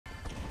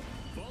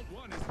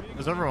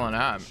Where's everyone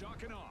at?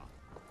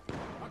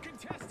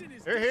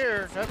 They're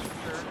here, that's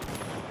for sure.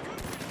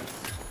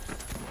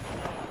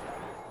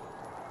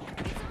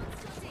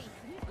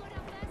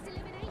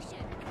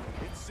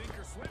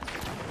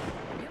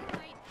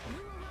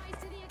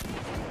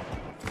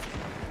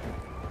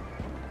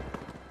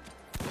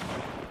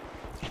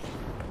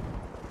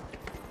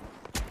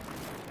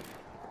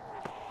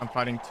 I'm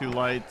fighting two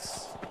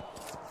lights.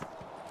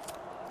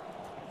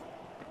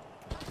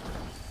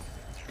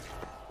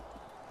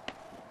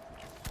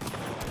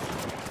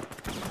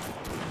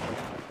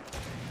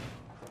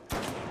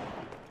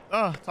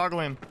 Oh,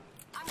 toggle him.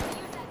 I'm gonna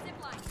use that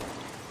zip line.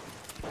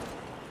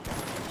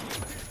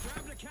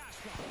 Grab the cash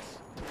box.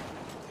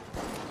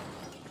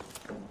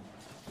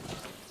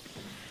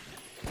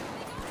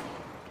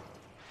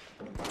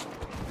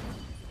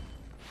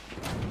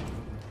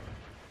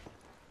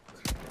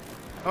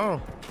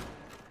 Oh.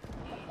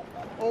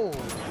 Oh.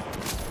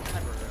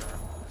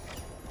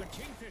 The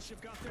Kingfish have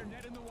got their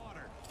net in the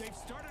water. They've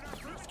started our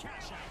first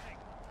cash out.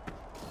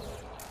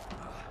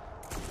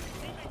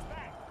 Teammates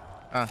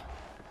back.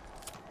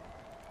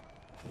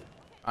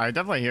 I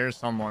definitely hear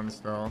someone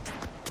still.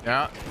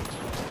 Yeah.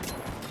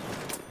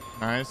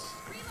 Nice.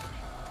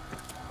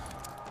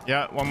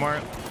 Yeah, one more.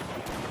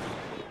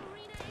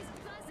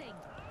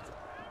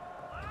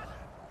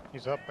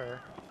 He's up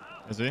there.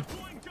 Is he?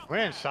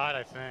 Went inside,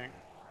 I think.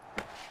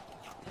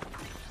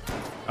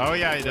 Oh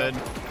yeah, he did.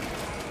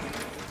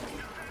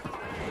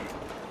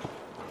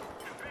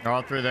 They're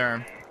all through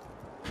there.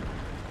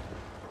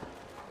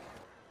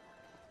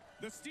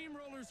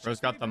 Bro's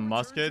got the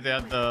musket. They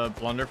had the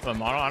blunder for the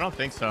model. I don't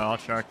think so. I'll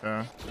check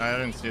though. I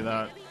didn't see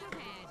that.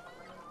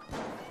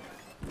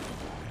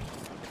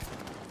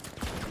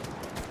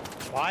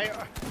 Why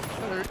are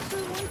there two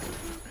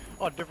lights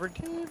on different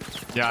teams?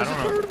 Yeah, I don't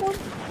know. Third one.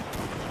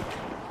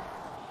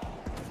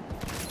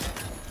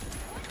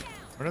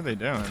 What are they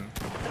doing?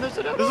 And there's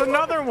another, There's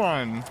another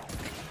one.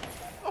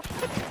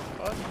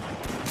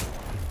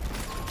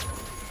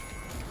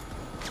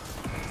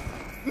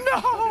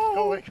 No!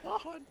 Going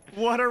on?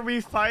 What are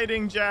we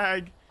fighting,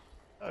 Jag?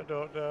 I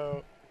don't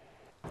know.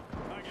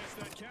 I guess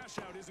that cash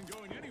out isn't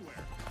going anywhere.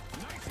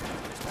 Nice.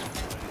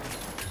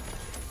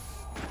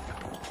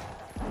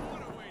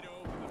 What a way to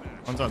open the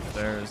match. One's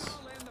upstairs.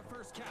 I'll land the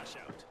first cash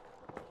out.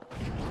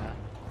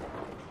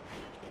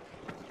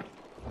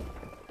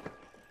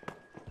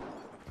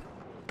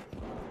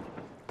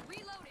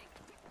 Reloading.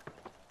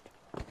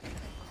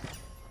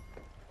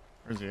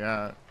 Where's he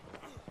at?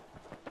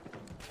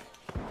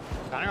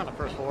 Standing on the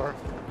first floor.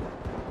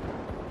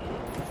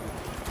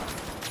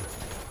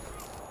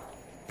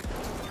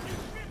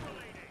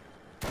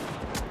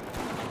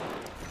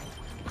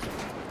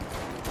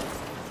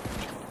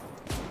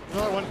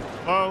 Another one.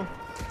 Oh,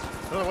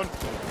 Another one.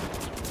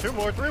 Two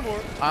more. Three more.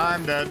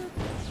 I'm dead.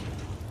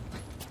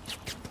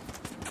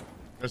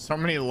 There's so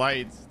many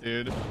lights,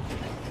 dude.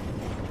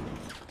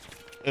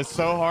 It's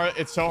so hard.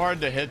 It's so hard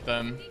to hit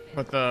them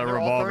with the They're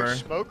all revolver. throwing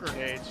smoke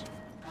grenades.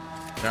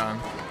 Yeah.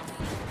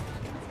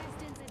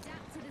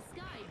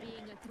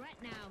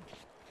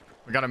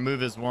 We gotta move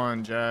his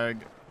one,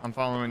 Jag. I'm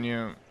following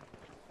you.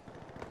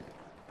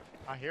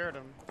 I heard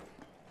him.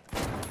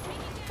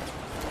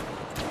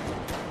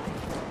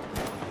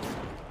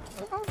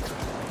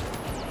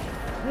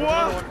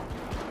 Whoa!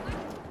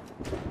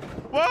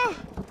 Whoa!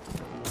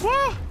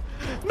 Whoa!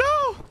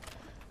 No!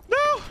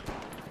 No!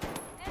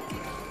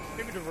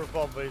 Give me the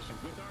revolver.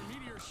 With our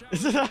meteor shower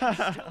still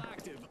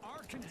active,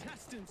 our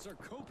contestants are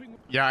coping.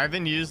 Yeah, I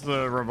haven't used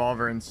the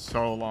revolver in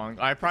so long.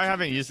 I probably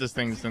haven't used this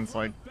thing since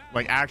like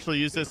actually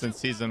used it since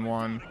season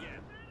 1.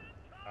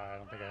 I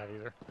don't think I have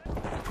either.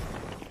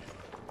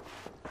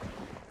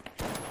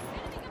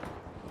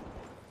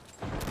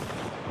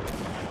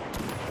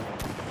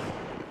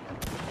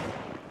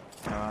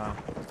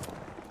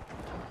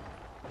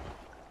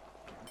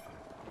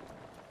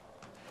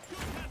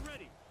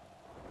 Ready.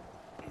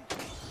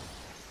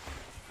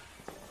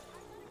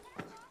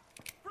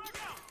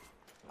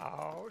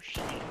 Oh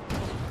shit.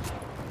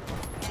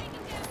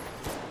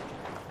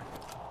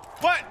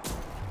 What?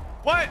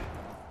 What?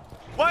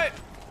 What?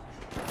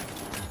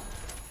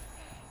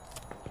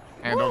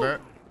 Handled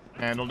it.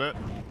 Handled it.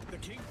 The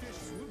Kingfish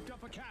swooped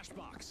up a cash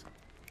box.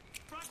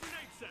 Front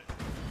grenade set.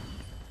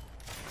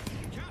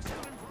 Cash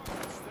out in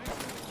progress. Thanks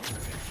to the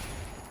Kingfish.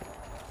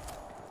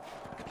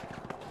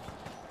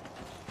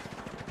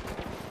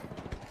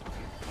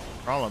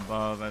 We're all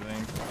above, I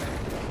think.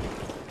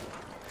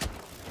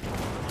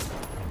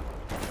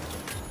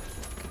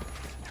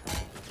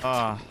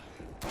 Ah.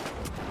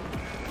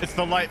 It's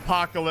the light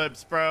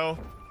apocalypse, bro.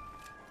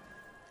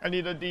 I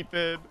need a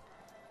defib.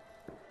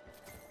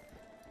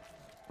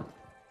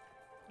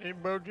 Hey,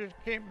 bro, just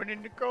camping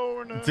in the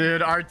corner.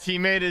 Dude, our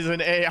teammate is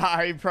an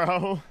AI,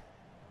 bro.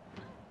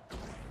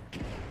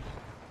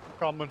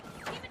 Coming.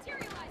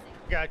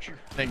 Got you.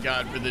 Thank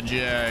God for the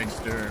Jags,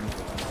 dude.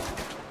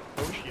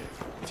 Oh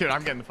shit. Dude,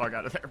 I'm getting the fuck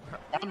out of there,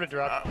 bro. Time to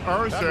drop.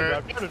 Oh, Time shit. to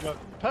drop. Time to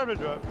drop. Time to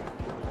drop.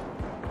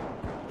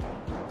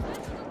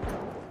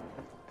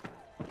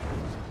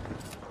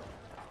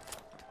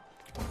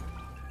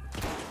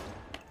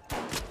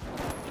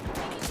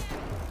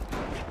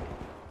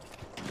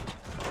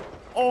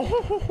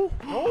 Oh,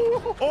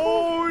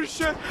 oh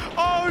shit!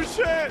 Oh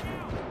shit!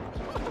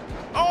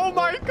 Oh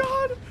my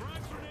god!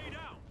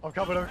 I'm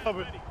coming, I'm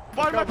coming.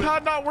 Why did my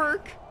pad not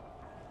work?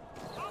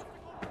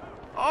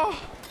 Oh,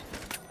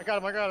 I got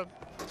him, I got him.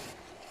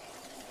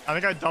 I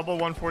think I double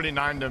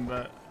 149'd him,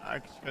 but I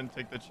just couldn't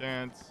take the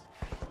chance.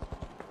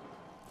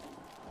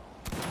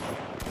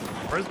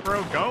 Where's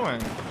bro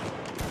going?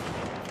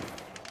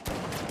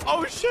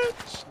 Oh shit!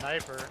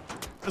 Sniper.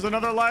 There's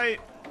another light.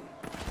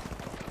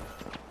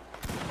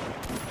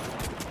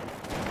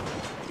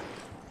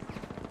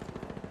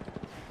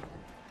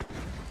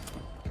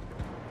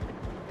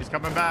 He's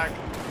coming back.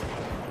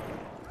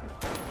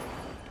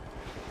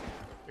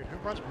 Dude, who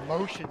runs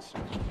motions?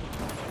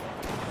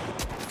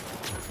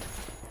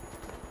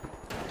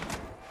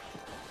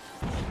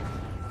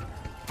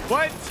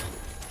 What?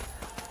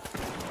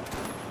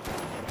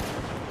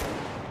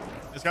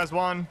 This guy's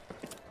won.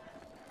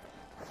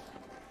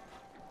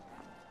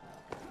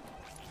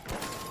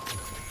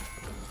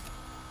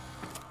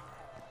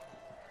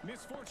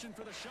 Misfortune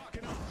for the Shawk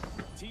and all.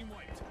 Team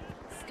wiped.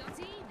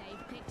 Scotty,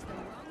 they've picked the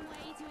wrong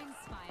way to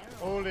inspire.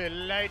 Holy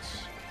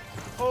lights.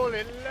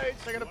 Holy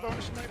lights. I got a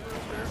bonus sniper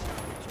over there.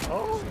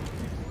 Oh.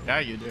 Yeah,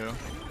 you do.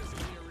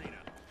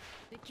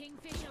 The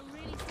Kingfish are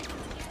really sticking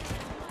together.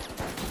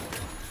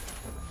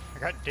 I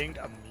got dinged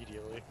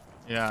immediately.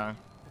 Yeah.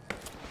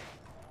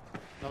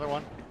 Another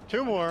one.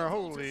 Two more.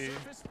 Holy.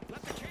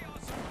 Let the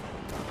chaos.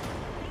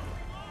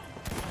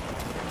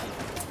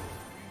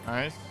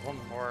 Nice. One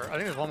more. I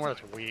think there's one more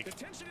that's weak. The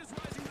tension is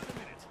rising by the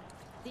minute.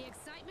 The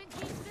excitement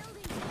keeps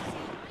building, Scotty.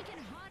 I can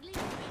hardly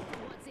wait for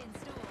what's in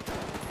store.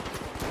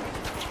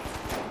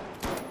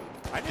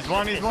 He's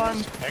one, he's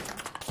one.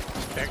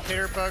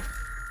 Spectator bug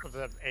with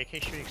the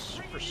AK shooting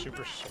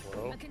super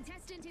slow. A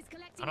contestant is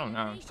collecting I don't know.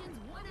 eliminations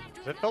one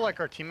after Does it feel like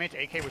our teammate's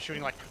AK was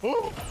shooting like,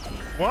 ooh?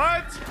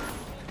 What?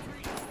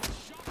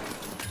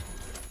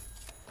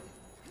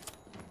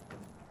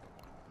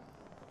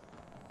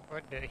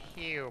 What the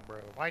hell, bro?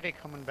 Why are they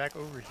coming back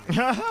over here?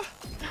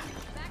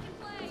 Back in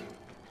play.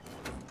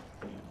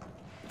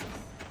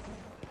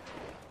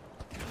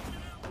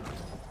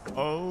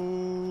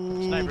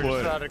 Oh Sniper just boy.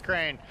 out of the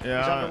crane. Yeah.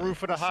 He's on the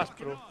roof of the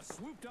hospital.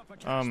 Swooped up a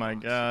Oh my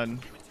god.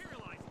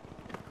 materialized.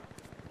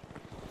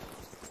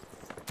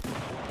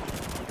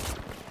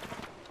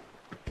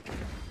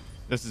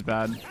 This is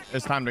bad.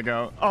 It's time to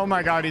go. Oh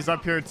my god, he's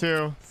up here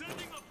too.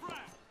 Sending a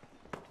frag.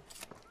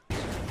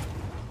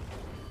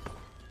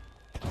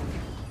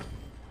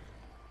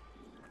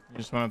 He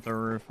just went up the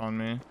roof on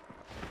me.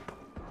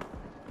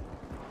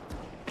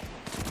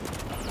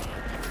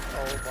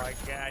 Oh my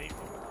god.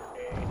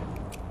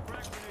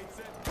 Frag grenade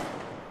set.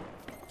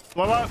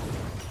 Blow up.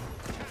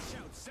 Cash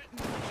out set in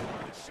motion by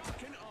the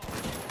Shawk and all.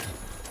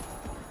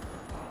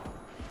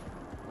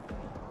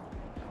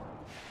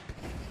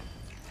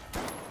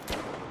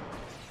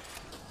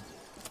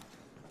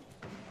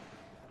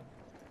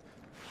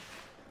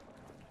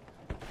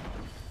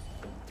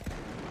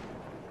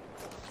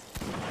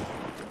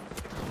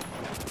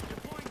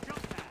 Deploying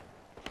jump pad.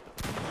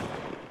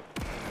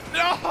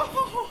 No!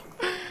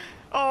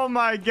 Oh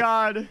my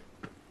god.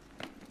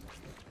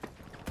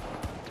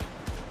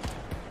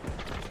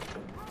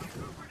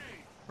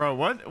 Bro,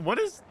 what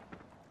is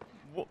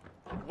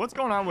what's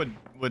going on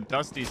with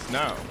Dusty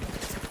Snow?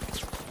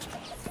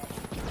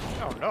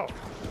 Oh no.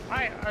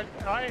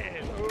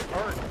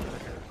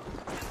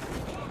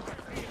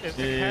 Is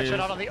the catch Jeez.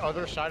 out on the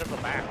other side of the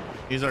map?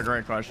 These are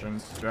great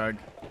questions, Greg.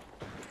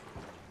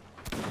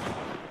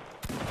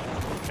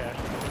 Okay.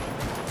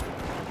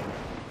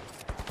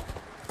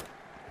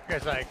 You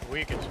guys like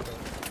weak as fuck.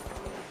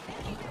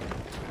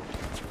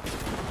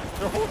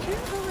 The whole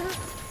team's over here.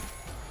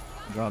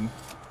 Good job. More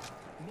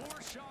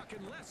Shawk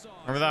and less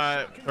odds. Remember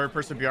that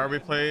third-person BR we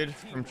played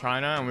from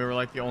China, and we were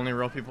like the only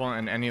real people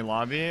in any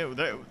lobby?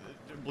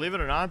 Believe it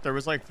or not, there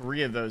was like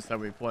 3 of those that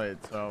we played.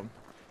 So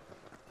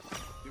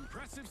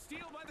Impressive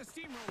steal by the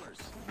steamrollers.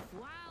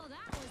 Wow,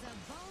 that was a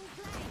bold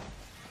play.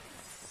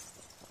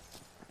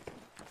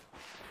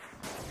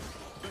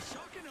 The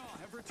Shawk and all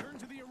have returned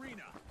to the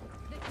arena.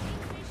 The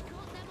Kingfish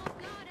caught them off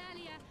guard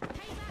earlier.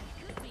 Payback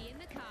could be in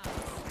the cards.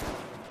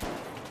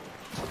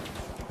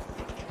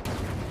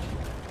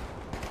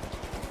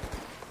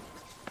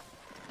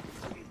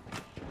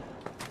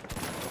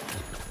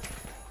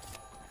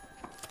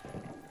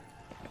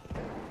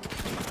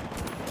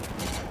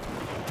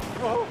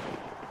 Whoa.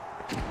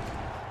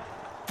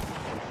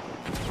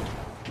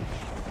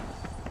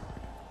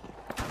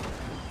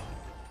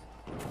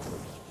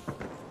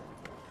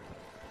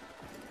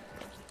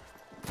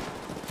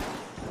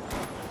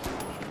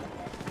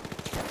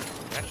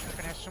 That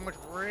shotgun has so much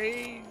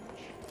range.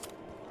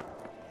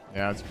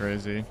 yeah, it's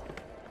crazy.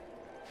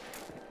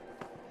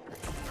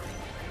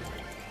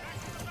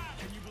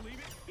 Can you believe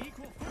it?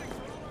 Equal footing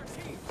for all our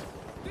teams.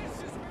 This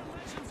is where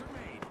legends are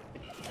made.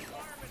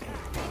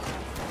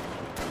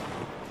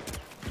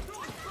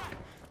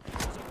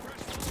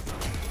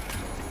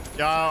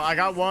 Yo, I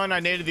got one. I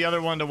naded the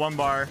other one to 1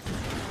 bar.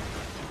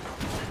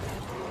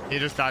 He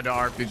just died to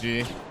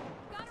RPG.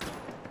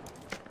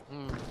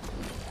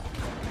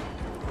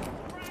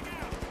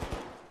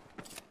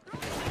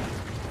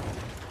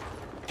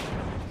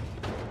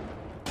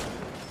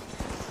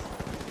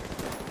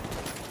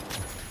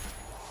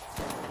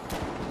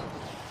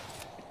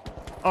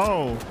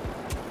 Oh.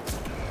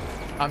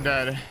 I'm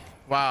dead.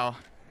 Wow.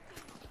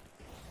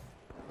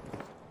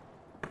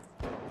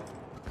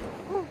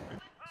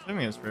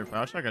 Assuming it's free play.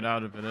 I'll check it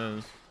out if it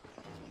is.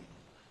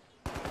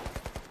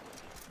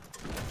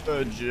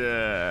 The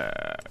Jag.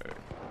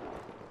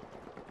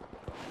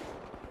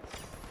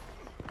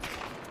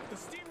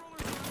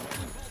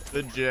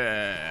 The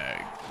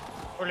Jag.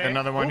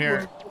 Another one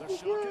here. The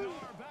Shawk and R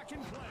back in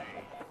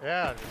play.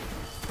 Yeah.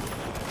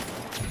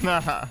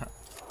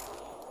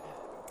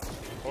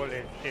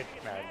 Holy shit,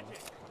 man.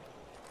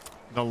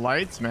 The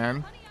lights,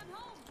 man. Honey, I'm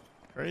home.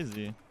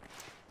 Crazy.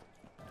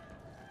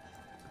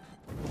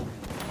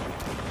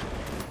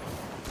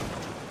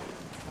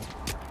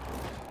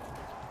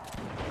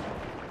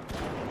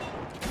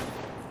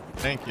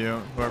 Thank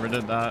you, whoever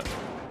did that.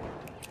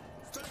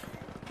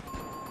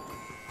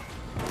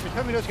 You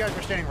tell me those guys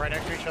were standing right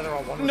next to each other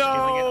while one was No!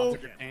 stealing it on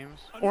different names?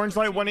 Orange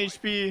light, 1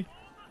 HP.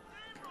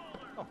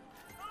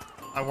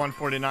 I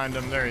 149'd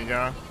him. There you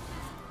go.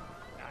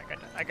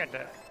 I got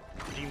the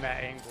DMAT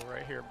angle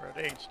right here, bro.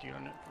 They ain't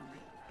stealing it from me.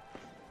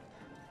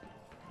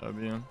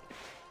 W. Only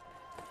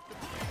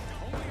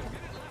a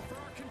minute left for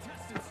our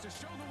contestants to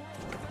show the world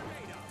what they're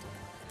made of.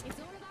 It's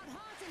all about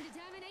heart and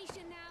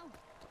determination now.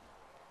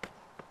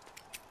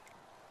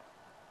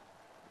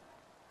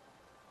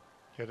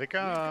 Here they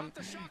come.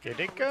 Here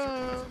they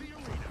come.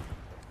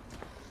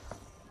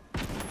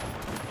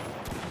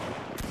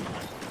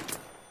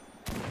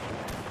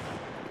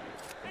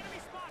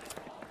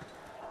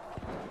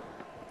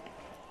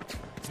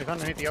 He's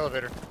underneath the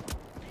elevator.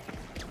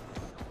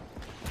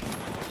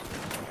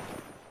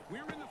 We're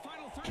in the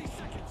final 30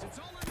 seconds. It's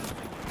all or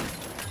nothing.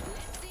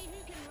 Let's see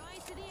who can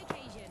rise to the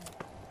occasion.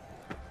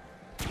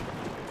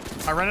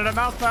 I rented a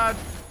mouse pad.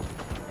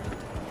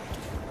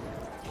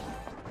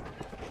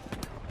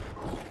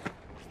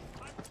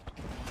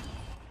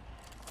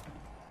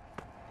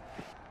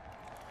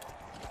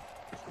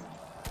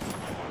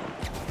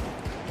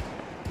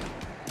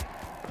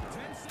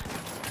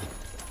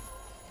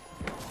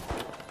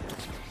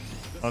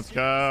 Let's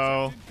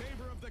go.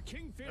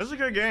 This is a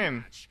good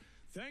game.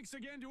 Thanks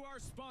again to our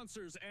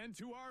sponsors and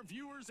to our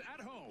viewers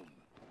at home.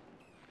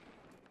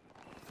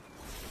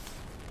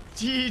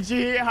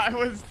 GG, I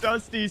was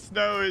Dusty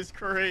Snow is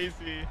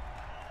crazy.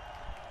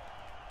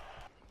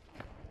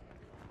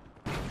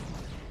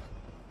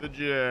 The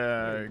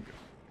Jag.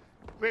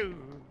 Woo,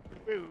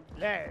 woo,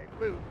 lag,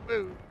 woo,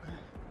 woo.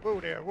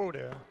 Whoa there, whoa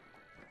there.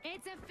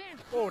 It's a fair.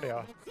 Whoa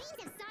there. Teams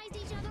have sized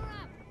each other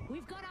up.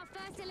 We've got our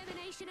first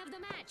elimination of the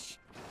match.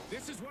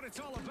 This is what it's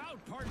all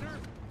about, partner.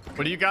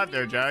 What do you got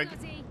there, Jag?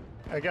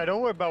 Okay, don't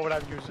worry about what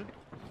I'm using.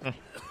 I'm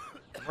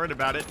worried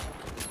about it.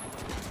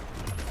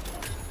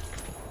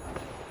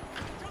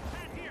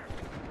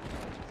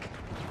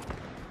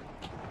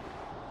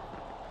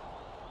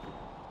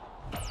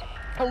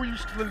 How are you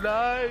still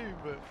alive?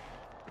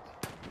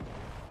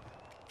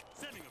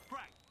 Sending a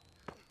frag.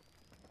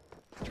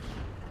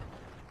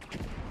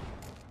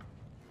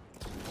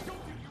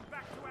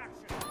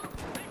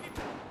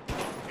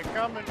 They're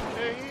coming.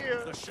 They're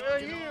here. The Shawk They're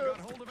and R here. got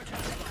hold of a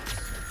cash box.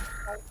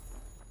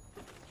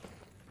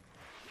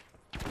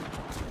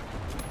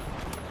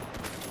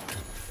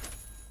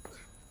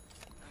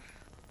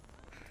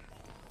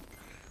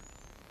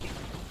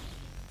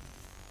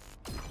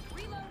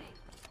 Reloading.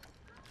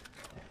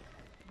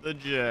 The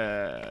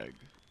Jag.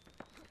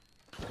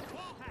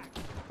 Wall hack.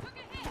 Look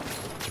ahead.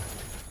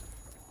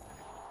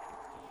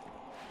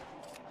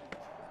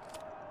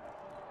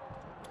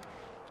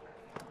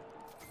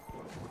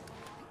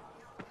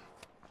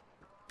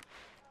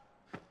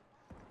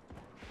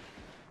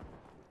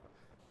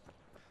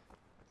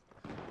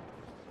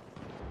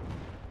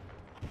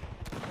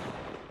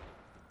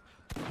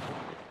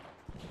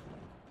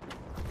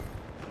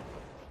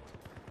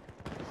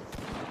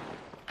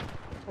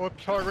 Oh,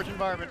 target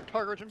environment.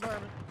 Target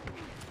environment.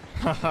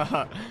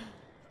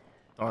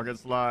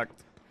 Target's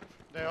locked.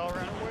 They all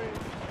ran away.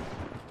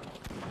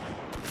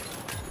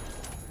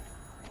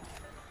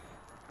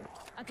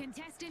 A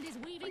contestant is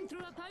weaving through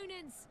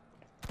opponents.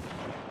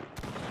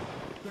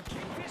 The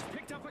Kingfish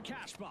picked up a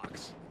cash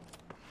box.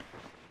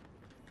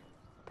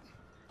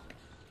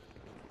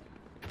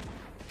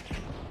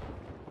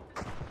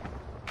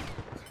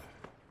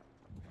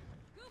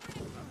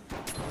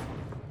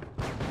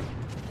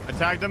 I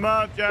tagged him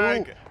up,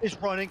 Jag. Ooh, it's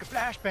running The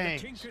flashbang.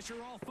 Kingfish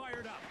are all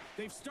fired up.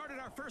 They've started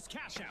our first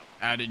cash out.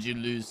 How did you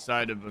lose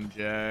sight of him,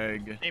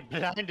 Jag? They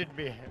blinded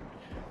me.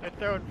 They're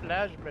throwing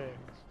flashbangs.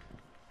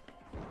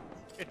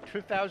 In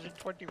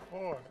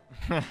 2024.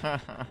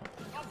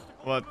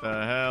 What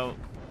the hell?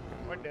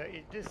 What the?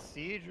 Is this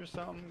siege or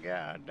something?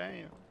 God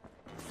damn.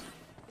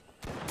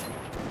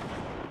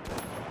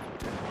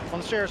 On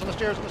the stairs, on the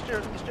stairs, on the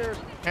stairs, on the stairs.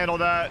 Handle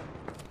that.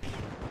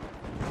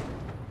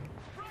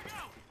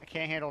 I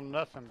can't handle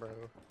nothing, bro.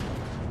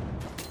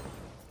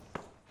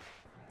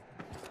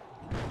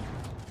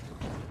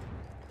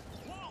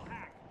 Wall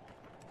hack.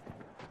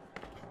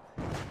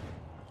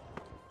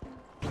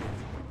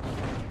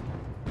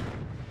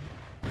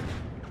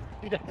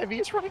 Dude, the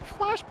heaviest running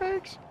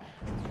flashbangs.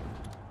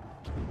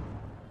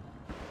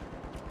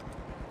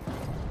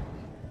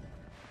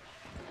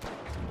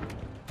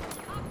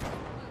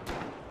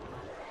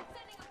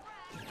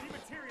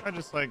 I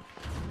just like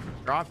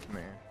dropped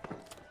me.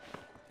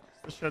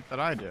 It's the shit that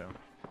I do.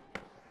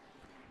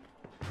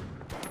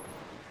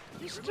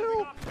 He's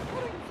still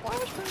putting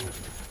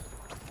flashbangs.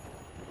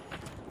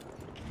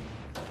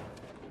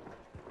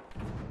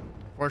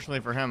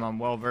 Fortunately for him, I'm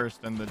well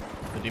versed in the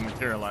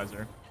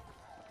dematerializer.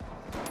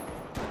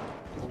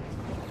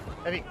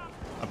 Heavy.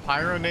 A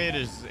pyronade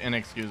is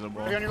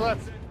inexcusable. Heavy on your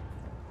left.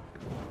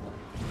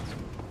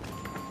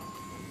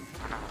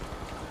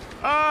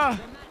 Ah!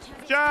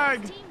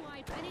 Jag! Team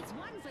wipe, and it's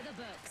one for the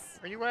books.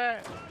 Where you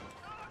at?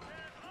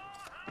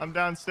 I'm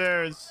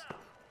downstairs.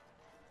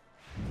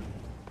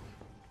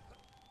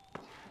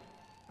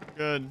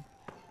 Good.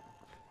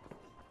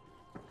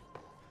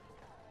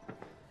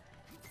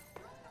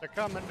 They're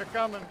coming. They're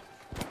coming.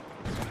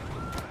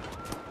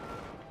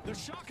 The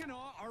Shawk and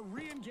Awe are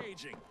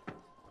re-engaging.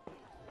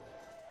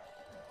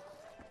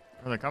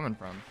 Where are they coming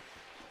from?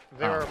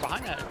 They Oh. were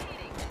behind that.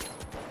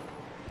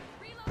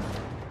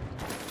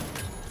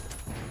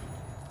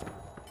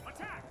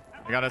 Attack!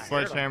 I got a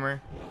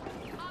sledgehammer.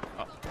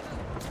 Oh.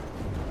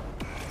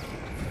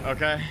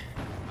 Okay.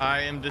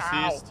 I am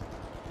deceased. Ow.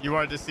 You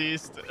are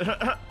deceased.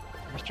 I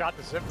shot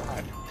the zip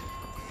line.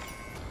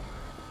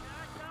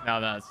 Now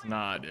that's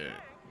not it.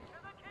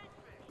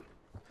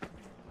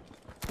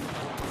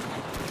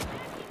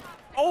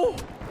 Oh!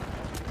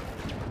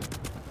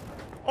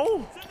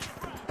 Oh!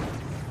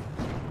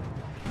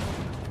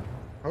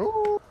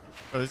 Oh.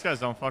 Oh, these guys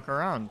don't fuck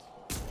around.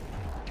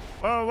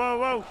 Whoa, whoa,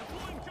 whoa!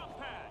 Deploying jump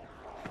pad.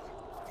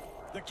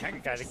 The I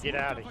Kingfish gotta get swooped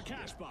out up of a here.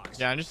 cash box.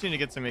 Yeah, I just need to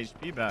get some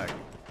HP back.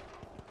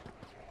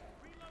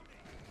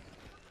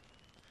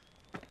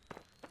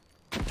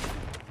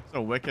 It's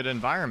a wicked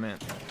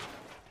environment.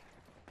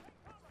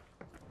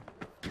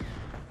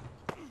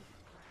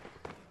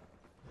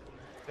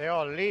 They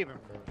all leaving,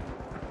 bro.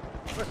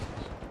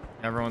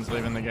 Everyone's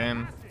leaving the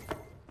game.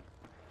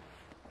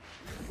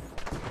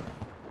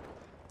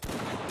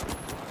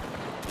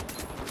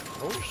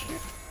 Oh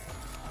shit.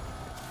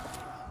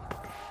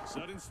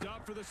 Sudden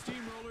stop for the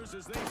Steamrollers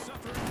as they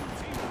suffer a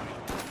team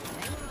wipe.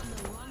 They were on the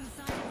wrong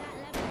side of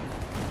that level.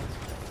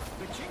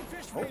 The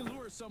Kingfish may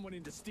lure someone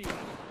into stealing.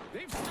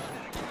 They've started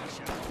a cash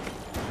out.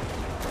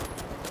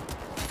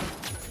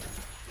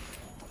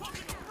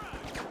 Popping a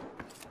frag.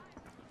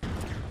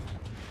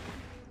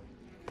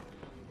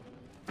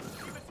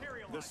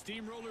 The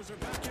Steamrollers are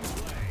back in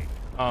play.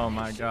 Oh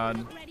my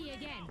god. Ready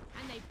again,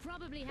 and they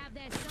probably have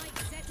their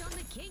sights set on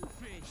the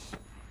Kingfish.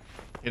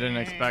 He didn't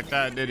expect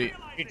that, did he?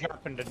 He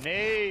dropping the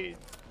nade.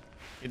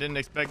 He didn't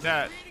expect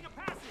that. Creating a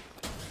passage.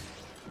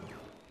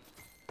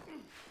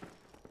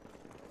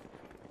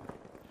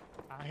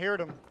 I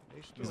heard him.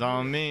 He's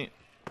on me.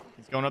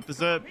 He's going up the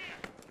zip.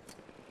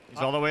 He's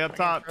all the way up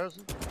top. I'm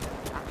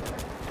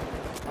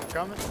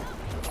coming.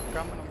 I'm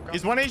coming.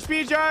 He's 1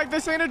 HP, Jag.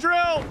 This ain't a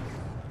drill.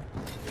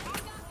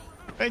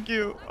 Thank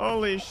you.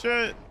 Holy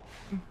shit.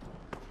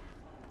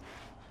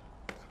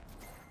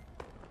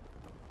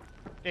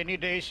 They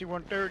need the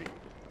AC-130.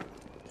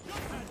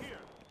 Jump pad here.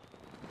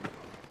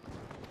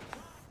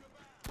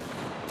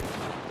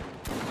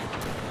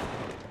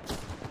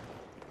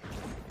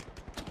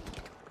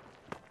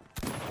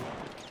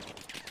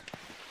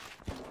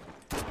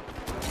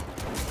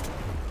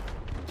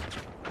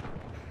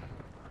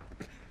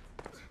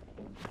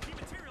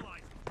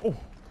 Dematerialized. Oh,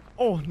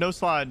 oh, no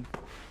slide.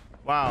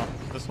 Wow,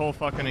 this whole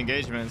fucking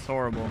engagement is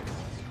horrible.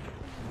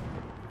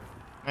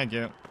 Thank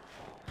you.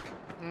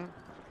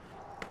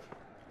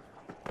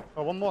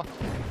 Oh, one more.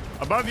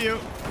 Above you.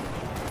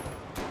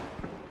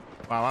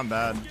 Wow, I'm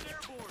bad. Get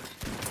airborne.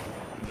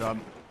 Good job.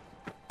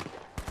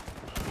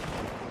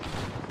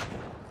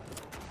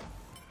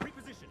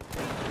 Reposition.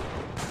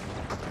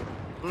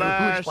 Who's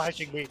Flash.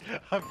 flashing me?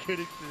 I'm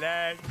getting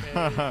flashed,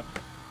 man.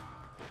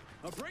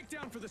 A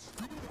breakdown for the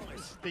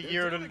Steamrollers. The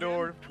year of the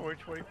Lord,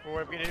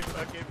 2024. I'm getting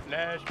fucking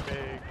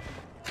flashbang.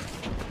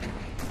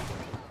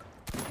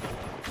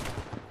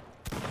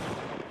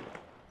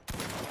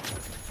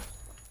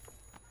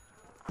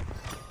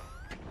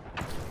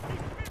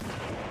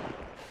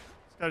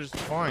 This guy just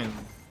coined.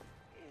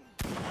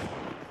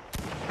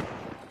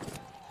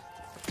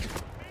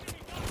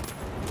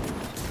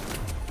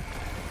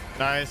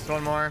 Nice,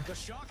 one more. The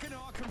Shawk and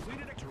Awe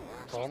completed a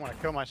Oh, I'm gonna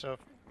kill myself.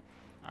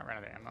 I ran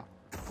out of ammo.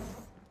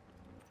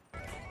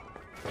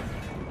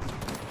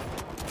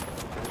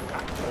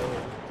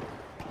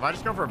 If I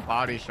just go for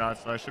body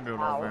shots, so I should be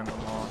able to land them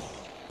all.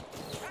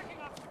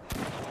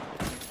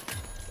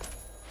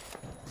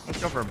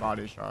 Let's go for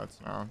body shots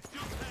now.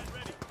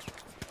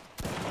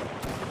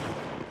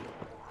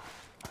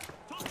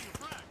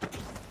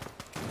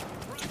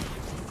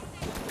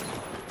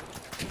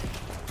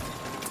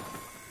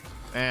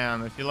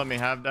 Damn, if you let me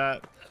have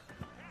that.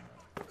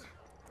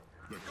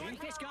 The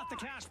Kingfish got the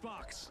cash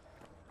box.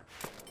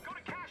 Go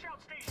to cash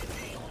out station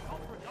D. Call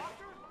for a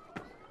doctor.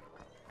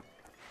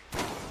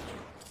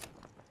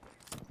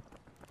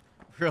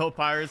 Real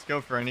pirates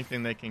go for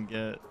anything they can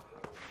get.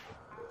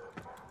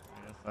 I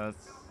guess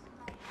that's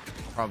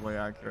probably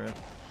accurate.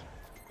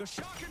 The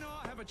Shawk and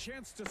Awe have a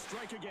chance to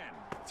strike again.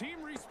 Team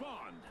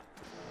respawn.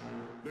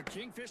 The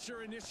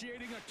Kingfisher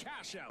initiating a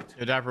cash out.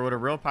 Yeah, Dapper, would a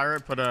real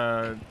pirate put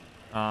a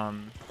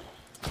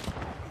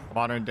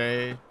modern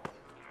day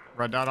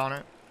red dot on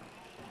it?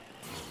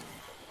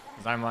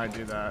 Because I might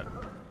do that.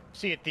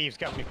 Sea of Thieves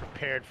got me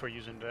prepared for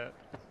using that.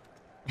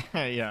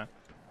 Yeah.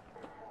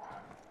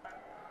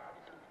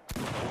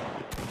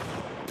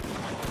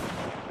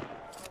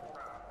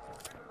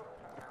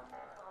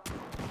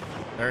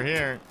 They're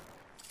here.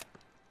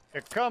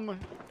 They're coming.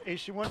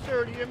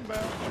 AC-130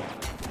 inbound.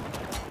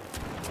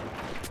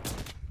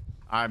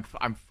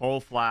 I'm full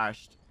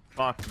flashed.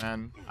 Fuck,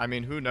 man. I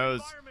mean, who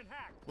knows?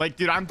 Like,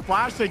 dude, I'm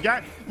flashed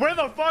again. Where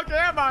the fuck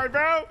am I,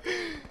 bro?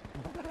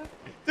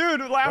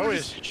 Dude, like, Oh,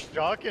 is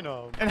shocking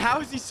him. and how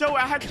is he so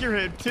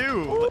accurate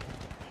too?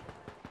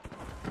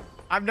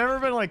 I've never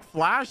been like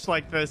flashed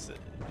like this,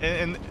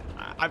 and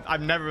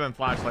I've never been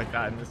flashed like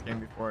that in this game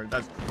before.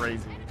 That's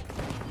crazy.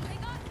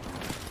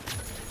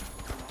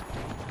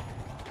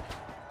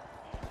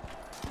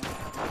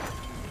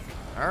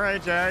 All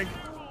right, Jag.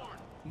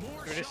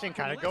 Dude, this thing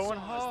kind of going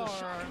hard.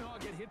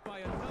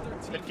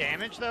 The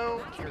damage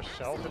though to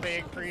yourself that they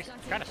increase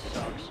kind of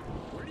sucks.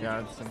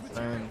 Yeah, it's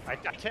insane. I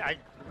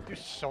do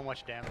so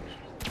much damage.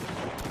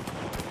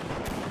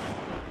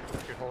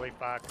 Dude, holy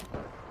fuck.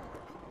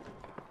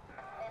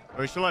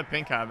 We should let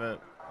Pink have it.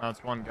 Oh,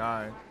 it's one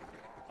guy.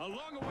 A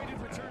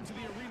long-awaited return to the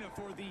arena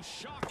for the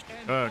Shawk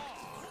and Cooked.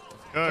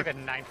 It's Cooked. like a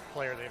 9th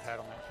player they've had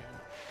on that team.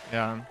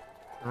 Yeah.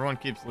 Everyone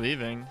keeps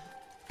leaving.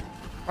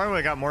 Probably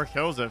would've got more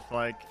kills if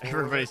like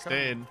everybody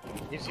stayed.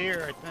 He's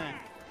here, I think.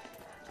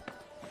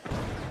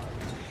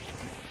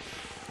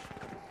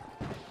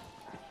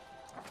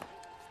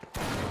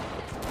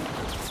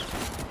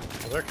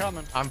 Oh, they're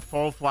coming. I'm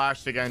full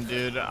flashed again,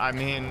 dude. I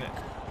mean,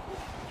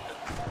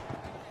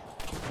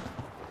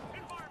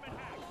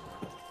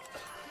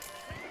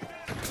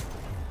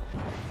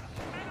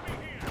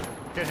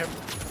 Get him.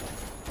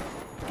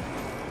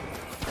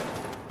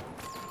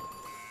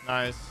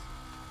 nice.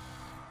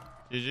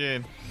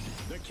 GG.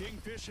 the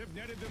Kingfish have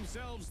netted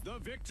themselves the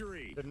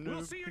victory.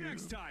 We'll see you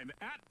next time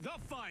at the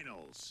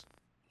finals.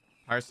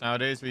 Pirates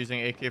nowadays, we're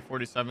using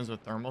AK-47s with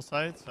thermal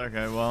sights.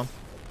 Okay, well,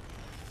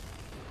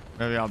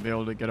 maybe I'll be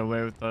able to get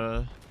away with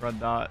the red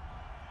dot.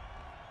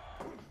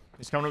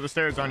 He's coming up the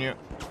stairs on you.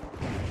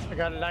 I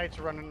got lights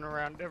running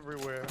around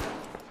everywhere.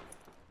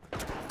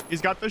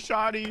 He's got the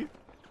shotty.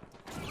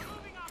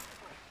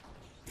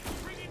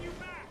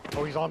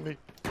 Oh, he's on me.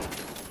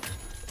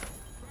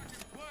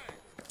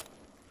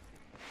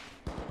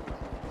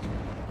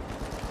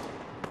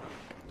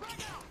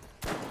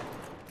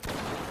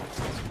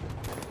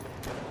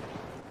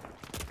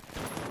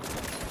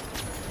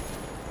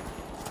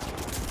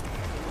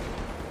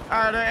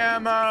 Out of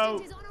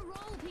ammo. Is on a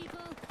roll, people.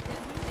 They're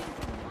moving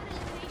from one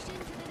elimination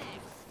to the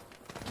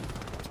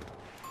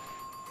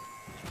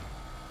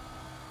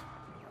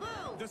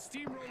next. The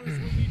steamrollers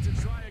will need to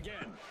try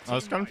again. Oh,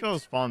 this gun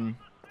feels fun.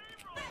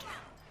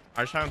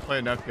 I just haven't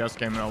played an FPS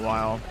game in a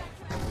while.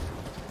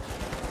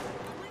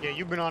 Yeah,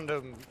 you've been on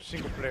the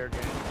single player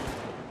game.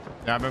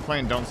 Yeah, I've been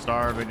playing Don't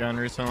Starve again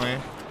recently.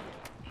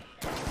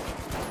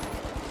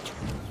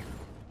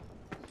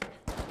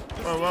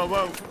 Whoa, whoa,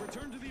 whoa.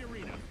 Return to the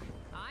arena.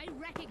 I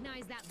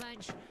recognize that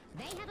bunch.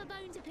 They have a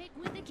bone to pick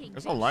with the king.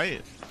 There's a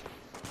light.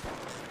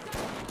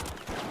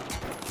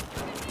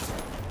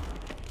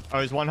 Oh,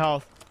 he's one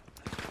health.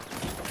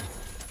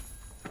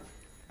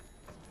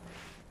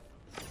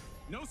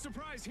 No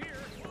surprise here.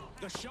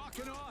 The Shock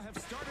and Awe have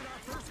started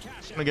our first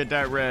cash Let me get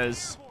that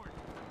res.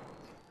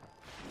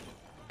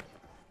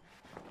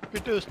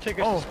 Get those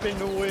tickets to spin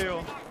the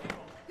wheel.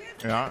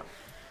 Yeah.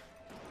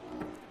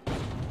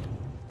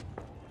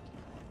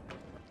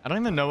 I don't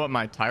even know what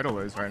my title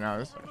is right now.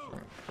 This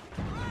actually.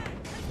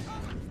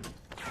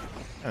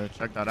 Gotta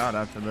check that out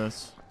after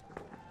this.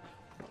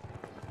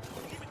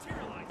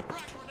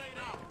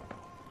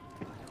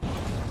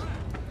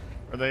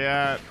 Where they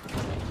at?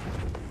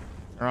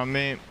 They're on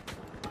me.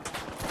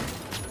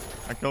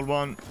 I killed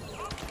one.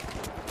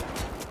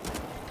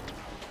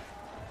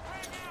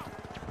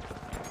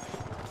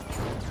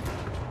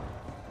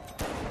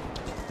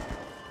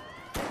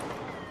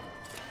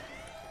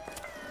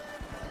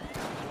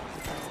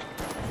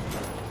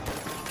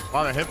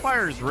 Wow, the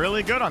hipfire is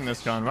really good on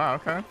this gun. Wow,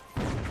 okay.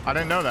 I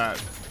didn't know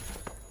that.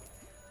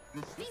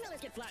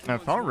 It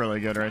felt really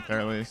good right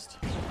there, at least.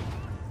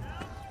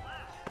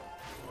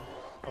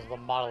 Oh, the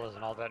model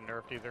isn't all that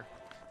nerfed either.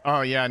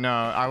 Oh, yeah, no.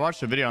 I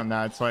watched a video on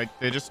that. It's like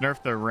they just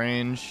nerfed the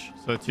range,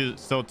 so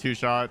still two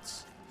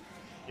shots.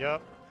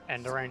 Yep,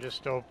 and the range is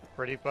still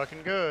pretty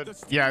fucking good.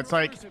 Yeah, it's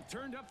like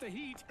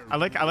I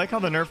like how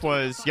the nerf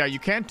was. Yeah, you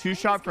can't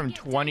two-shot from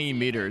 20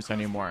 meters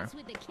anymore.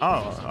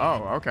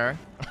 Oh, okay.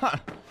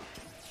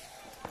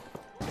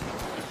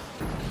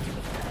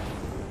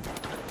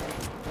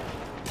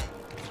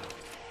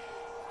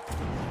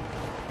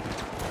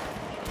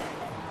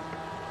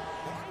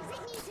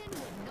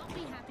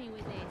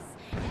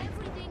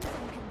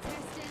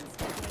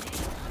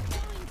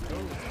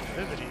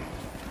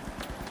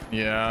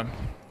 Yeah.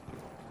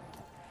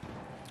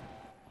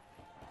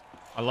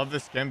 I love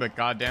this skin, but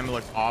goddamn, it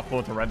looks awful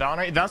with the red dot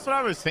on it. That's what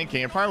I was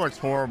thinking. It probably looks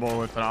horrible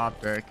with an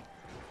optic.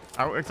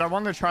 I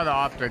wanted to try the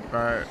optic,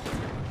 but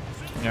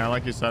yeah,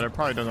 like you said, it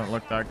probably doesn't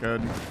look that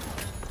good. A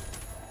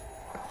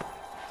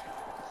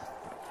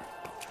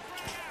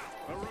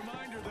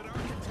reminder that our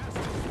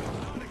contestants will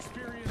not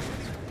experience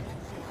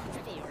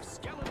any or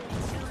skeletal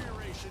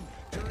deterioration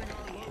during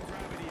our low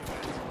gravity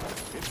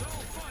event. It's all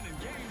fun and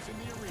games in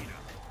the arena.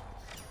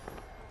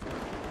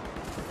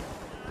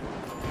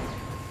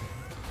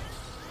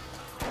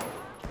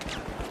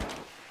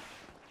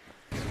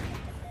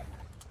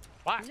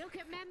 What? Look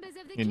at members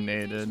of the He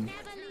Kingfish naded.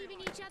 never leaving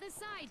each other's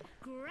side.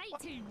 Great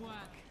teamwork.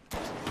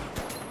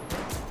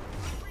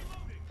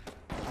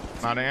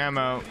 Not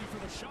ammo. Ready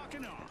for the shock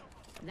and awe.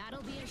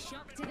 That'll be a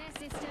shock to their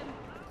system.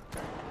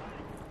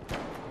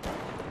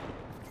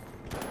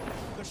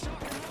 The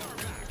shock and awe are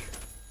back.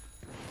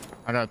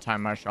 I gotta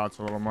time my shots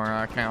a little more.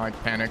 I can't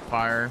like panic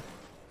fire.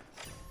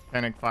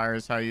 Panic fire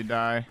is how you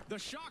die. The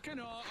shock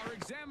and awe are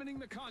examining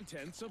the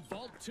contents of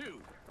Vault 2.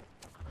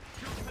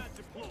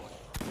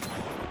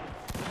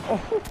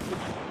 Oh.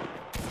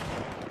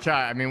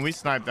 Chat, I mean, we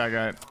sniped that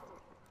guy.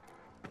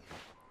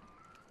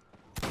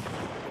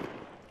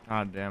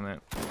 God damn it.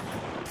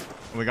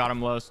 We got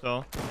him low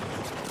still.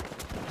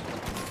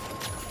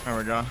 There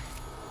we go.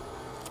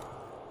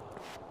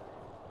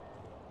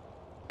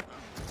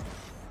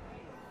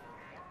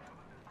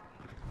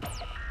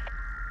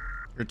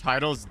 Your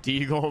title's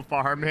Deagle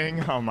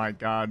farming? Oh my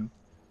god.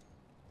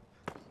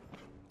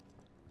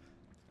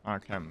 Oh, I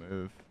can't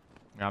move.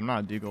 Yeah, I'm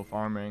not Deagle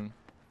farming.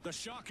 The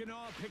shock and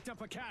awe picked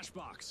up a cash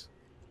box.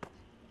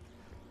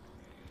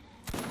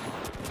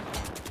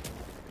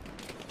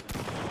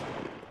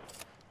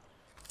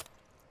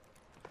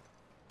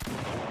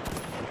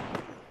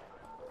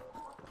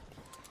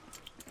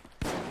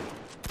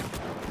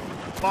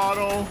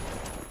 Bottle.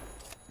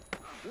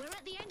 We're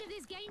at the end of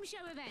this game show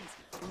event.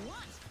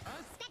 What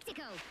a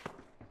spectacle!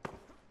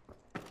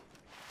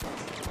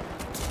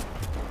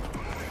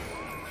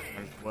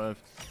 I just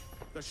whiffed.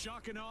 The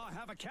shock and awe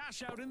have a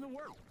cash out in the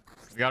work.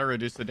 We gotta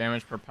reduce the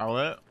damage per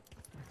pellet.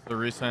 The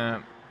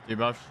recent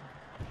debuffs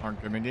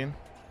aren't giving me.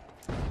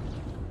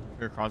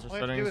 Your crosshair All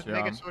you have to do settings, is make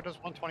yeah. it so it does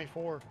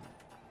 124.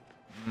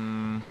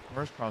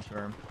 Where's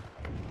crosshair?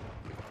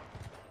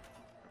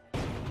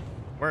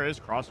 Where is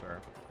crosshair?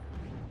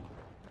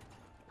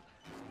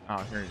 Oh,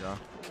 here you go.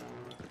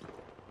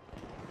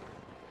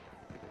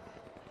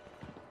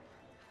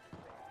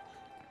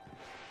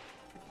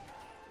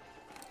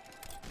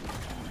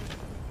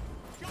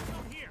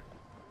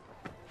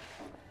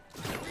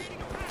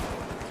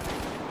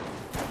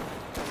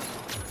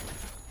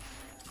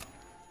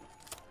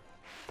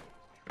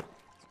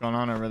 What's going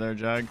on over there,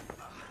 Jag?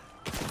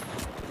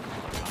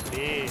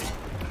 Yeah.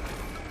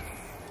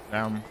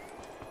 Damn.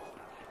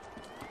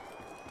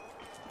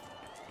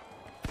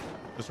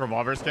 This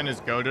revolver skin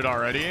is goated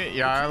already.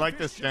 Yeah, I like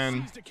this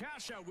skin.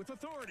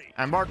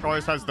 Embark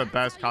always has the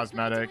best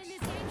cosmetics.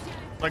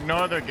 Like no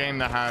other game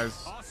that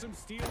has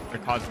the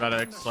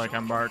cosmetics like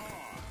Embark.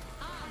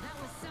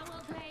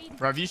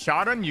 Bro, if you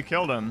shot him, you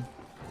killed him.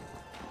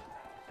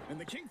 And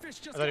the Kingfish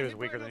just I thought he got was hit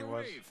weaker by than he another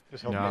was. wave.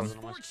 His health Yeah. wasn't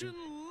on my Misfortune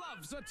screen.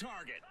 loves a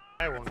target.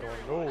 I won't go.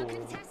 A No.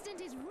 contestant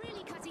is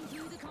really cutting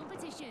through the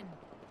competition.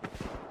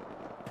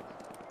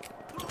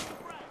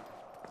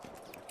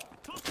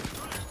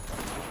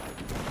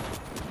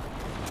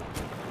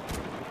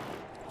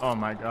 Oh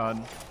my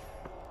god.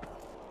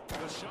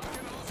 The shock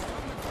and awe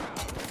from the crowd,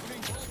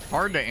 opening Vault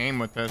Hard to aim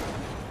with this.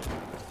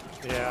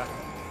 Yeah.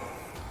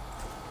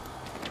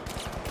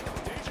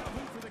 Deja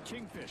vu for the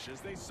Kingfish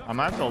as they suffer I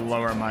might have to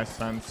lower my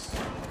sense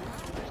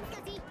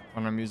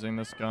when I'm using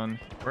this gun.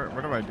 Where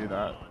do I do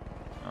that?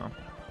 Oh.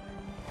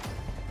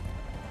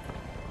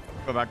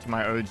 Go back to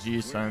my OG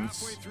halfway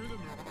sense. through the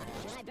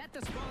I bet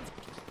the spawns.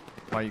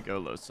 Why you go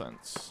low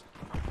sense?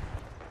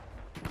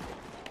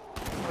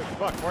 Holy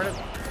fuck, where did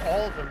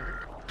all of them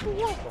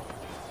go?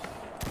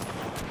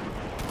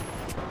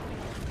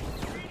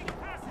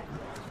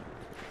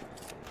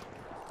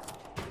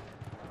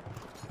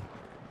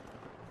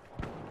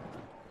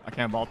 I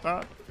can't vault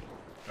that?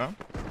 No?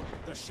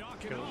 The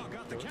shock and awe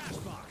got the cash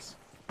box.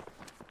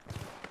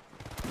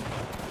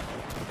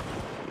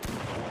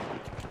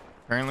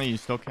 Apparently you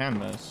still can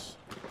miss.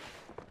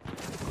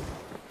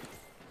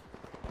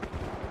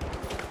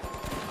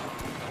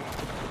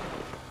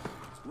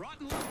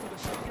 Rotten luck for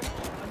the shock and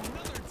awe.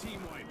 Another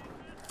team wipe.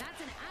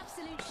 That's an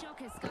absolute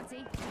shocker,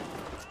 Scotty.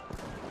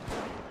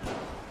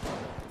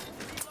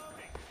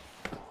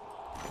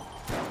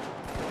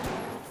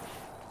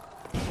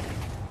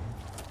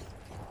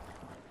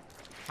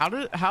 How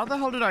the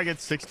hell did I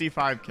get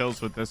 65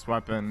 kills with this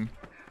weapon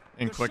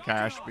in The quick shock and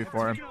cash awe have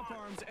before? taken up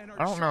arms and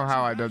are I don't know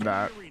how I charging did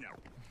back that. into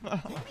the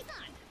arena.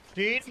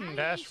 Cheating,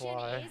 that's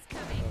why.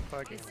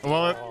 Fucking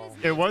Well,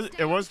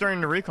 it was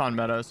during the recon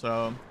meta,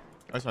 so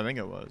at least I think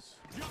it was.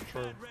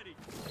 true.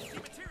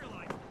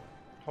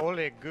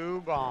 Holy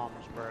goo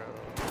bombs, bro.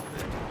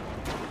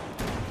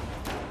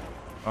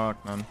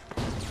 Fuck, man.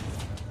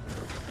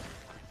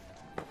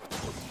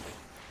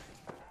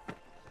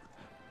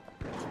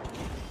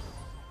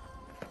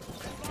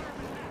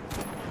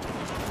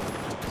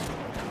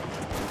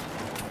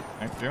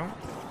 you.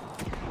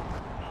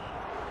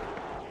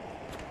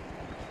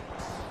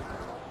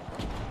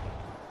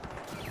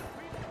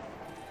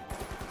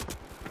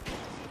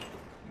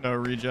 No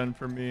regen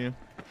for me.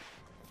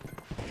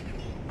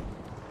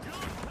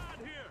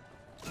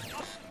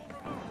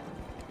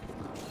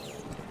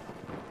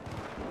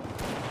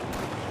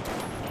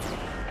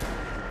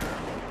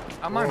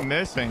 How am I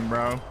missing,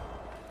 bro?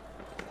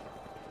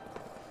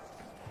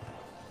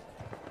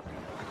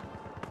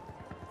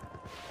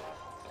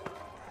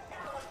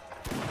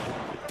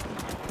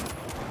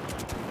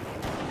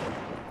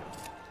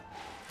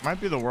 Might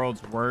be the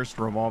world's worst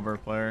revolver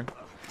player.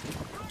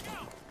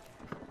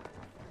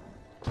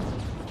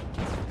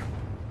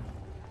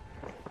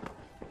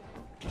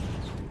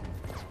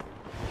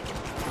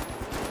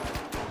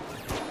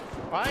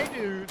 Why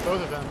do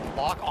both of them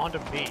lock onto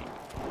B?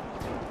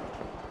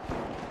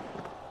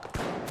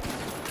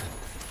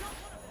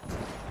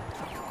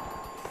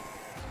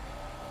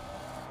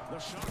 The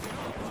Shawk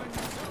finds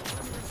himself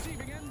on the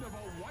receiving end of a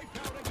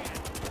wipeout again.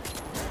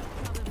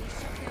 Probably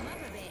shook them up a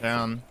bit.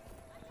 Damn.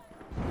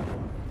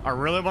 I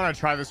really want to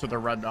try this with a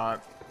red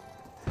dot.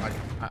 I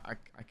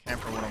can't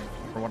for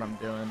what I'm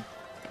doing.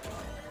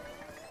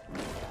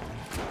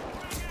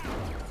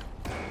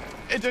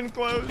 It didn't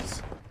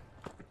close.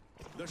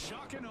 The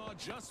Shawk and Awe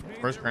just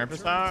made Where's their Krampus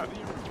return at? to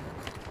the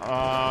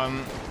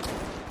arena.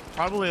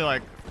 Probably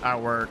like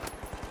at work.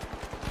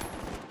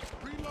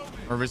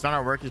 Reloading. Or if he's not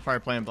at work, he's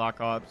probably playing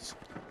Black Ops.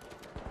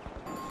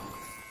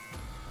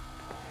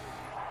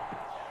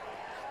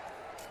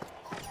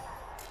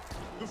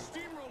 The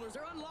Steamrollers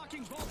are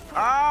unlocking both.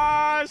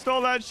 Ah, I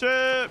stole that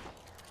shit.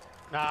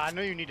 Nah, I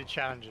know you needed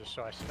challenges,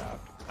 so I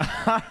stopped.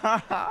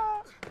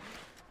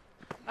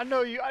 I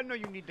know you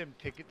need them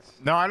tickets.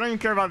 No, I don't even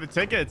care about the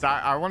tickets.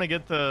 I want to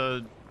get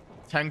the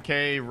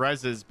 10K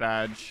Reses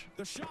badge.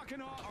 The Shawk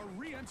and Awe are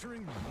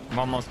re-entering. I'm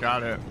almost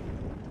got it.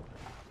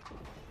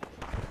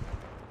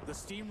 The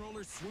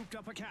Steamrollers swooped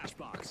up a cash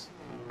box.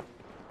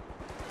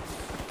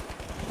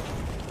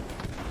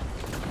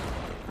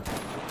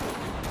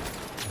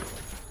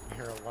 I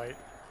hear a light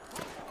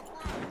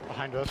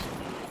behind us.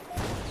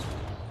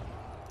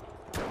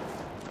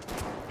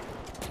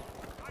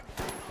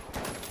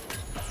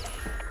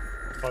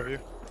 Above you.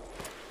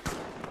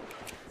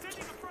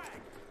 Sending a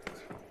frag.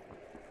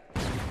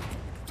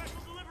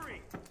 Special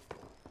delivery.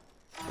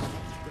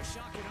 The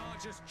Shawk and Awe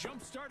just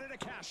jump-started a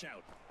cash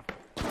out.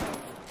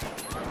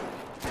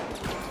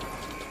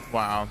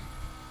 Wow.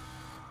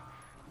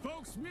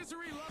 Folks,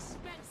 misery loves.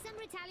 Expect some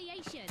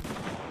retaliation.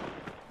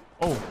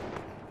 Oh,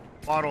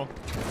 bottle.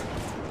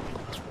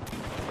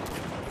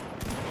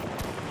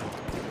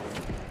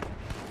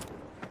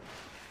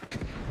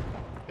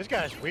 This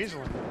guy's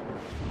weaseling.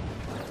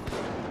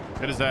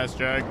 Hit his ass,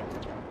 Jag.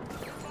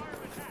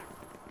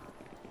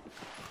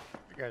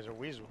 You guys are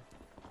weasel.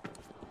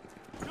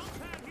 Jump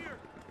pad here.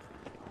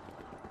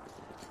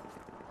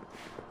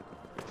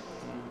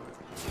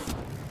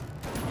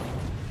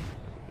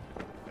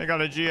 I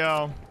got a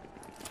GL.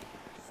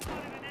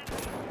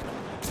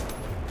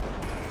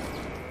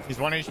 He's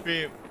 1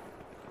 HP.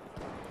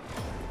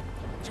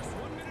 Just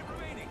 1 minute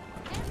remaining.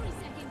 Every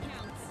second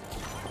counts.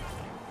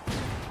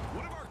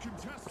 One of our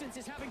contestants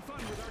is having fun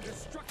with our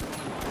destructible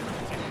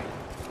environment today.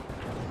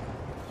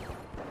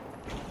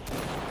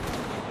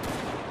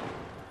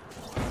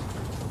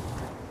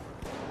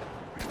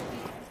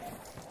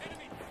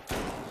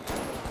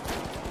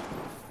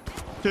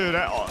 Dude,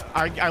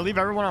 I leave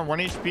everyone on 1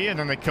 HP and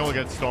then the kill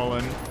gets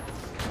stolen.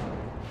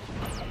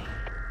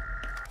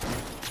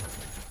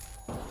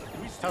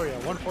 Hell yeah,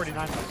 149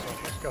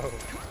 myself. Let's go.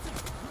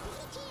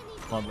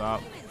 Love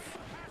that.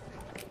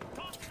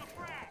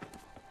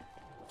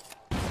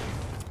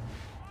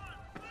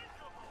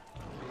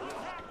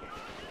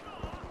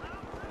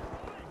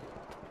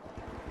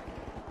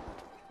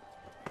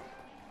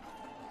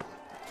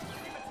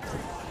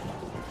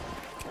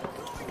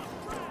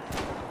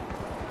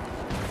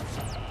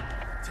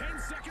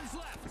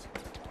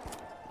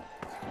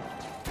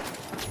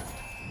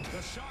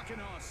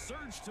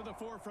 To the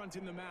forefront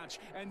in the match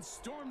and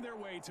storm their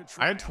way to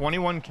I had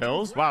 21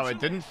 kills. Wow, it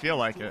didn't feel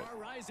like it.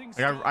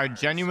 Like I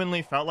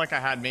genuinely felt like I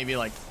had maybe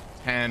like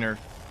 10 or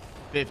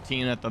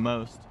 15 at the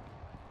most.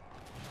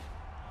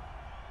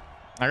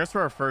 I guess for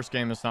our first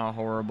game, it's not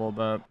horrible,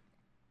 but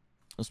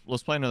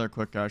let's play another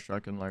quick guy so I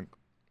can like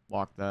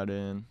lock that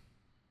in.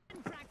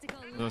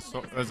 There's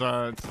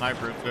a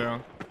sniper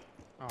too.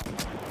 Oh.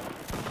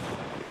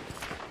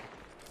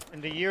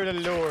 In the year of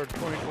the Lord,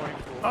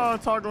 2024. Oh,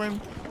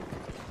 toggling.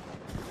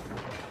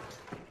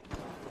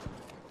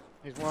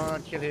 He's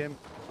one, kill him.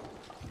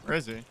 Where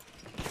is he?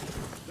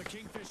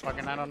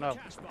 Fucking, I don't know.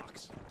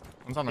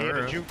 One's on the He had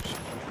the roof. jukes.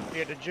 He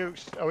had the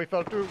jukes. Oh, he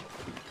fell through.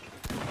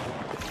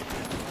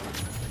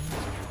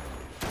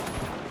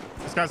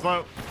 This guy's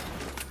low.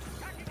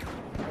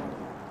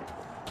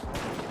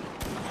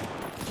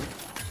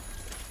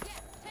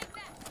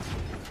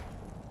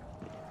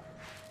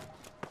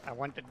 I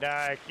want to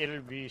die,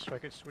 kill B, so I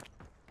could switch.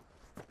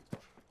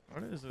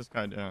 What is this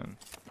guy doing?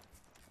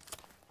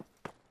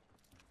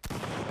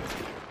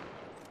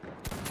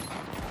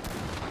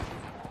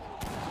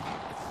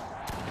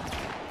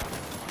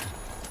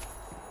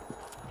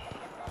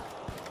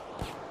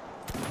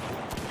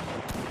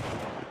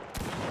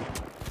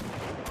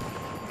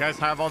 guys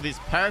have all these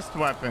pest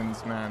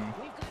weapons, man.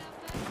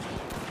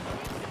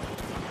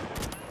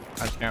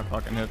 I just can't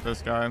fucking hit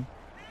this guy.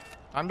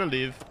 Time to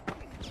leave.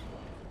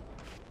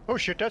 Oh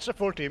shit, that's a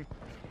full team.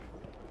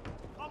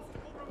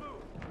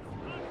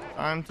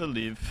 Time to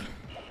leave.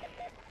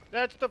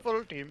 That's the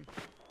full team.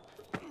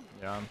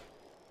 Yeah.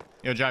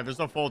 Yo, Jack, there's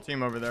a full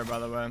team over there, by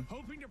the way.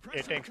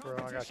 Hey, thanks, bro.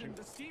 I got you.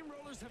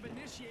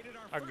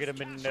 I'll get him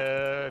in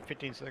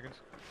 15 seconds.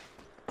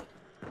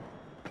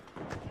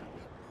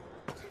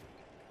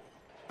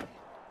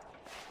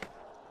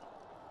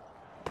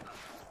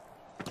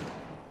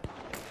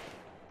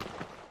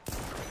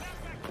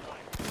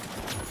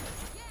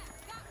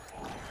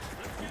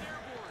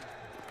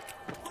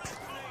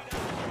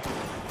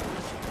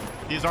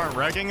 These aren't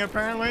regging,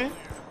 apparently.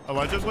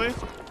 Allegedly.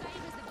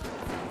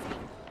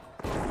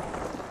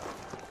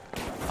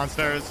 On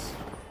stairs.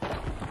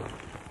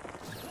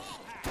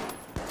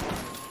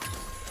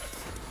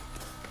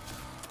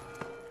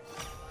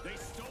 They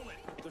stole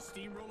it. The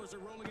steamrollers are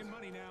rolling in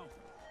money now.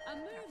 A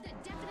move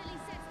that definitely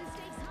sets the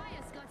stakes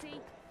higher,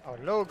 Scotty. Oh,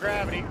 low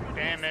gravity.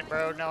 Damn it,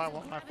 bro. Now I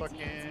want my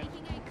fucking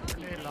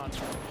grenade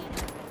launcher.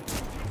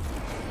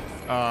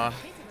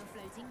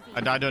 I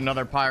died to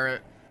another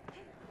pirate.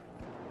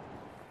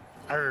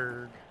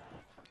 Arrgh.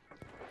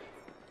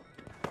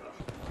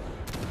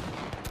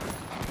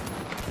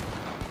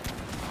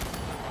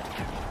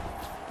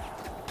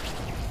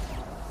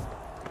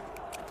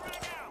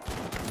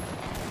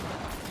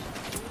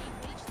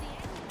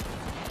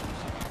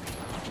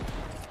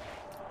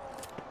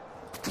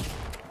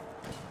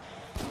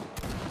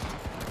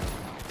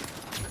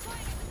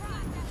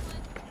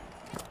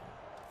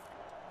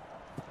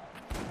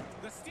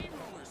 The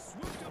steamrollers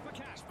swooped up a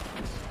cash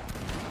box.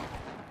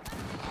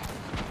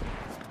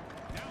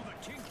 Now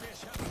the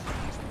Kingfish has a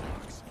cash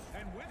box,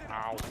 and with it,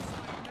 Ow.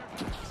 on their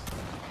backs.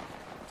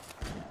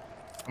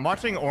 I'm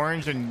watching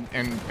orange and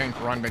pink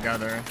run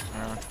together.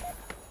 Yeah.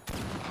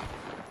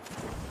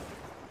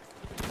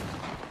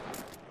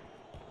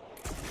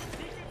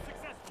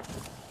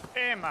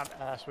 Damn my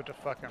ass with the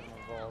fucking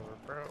revolver,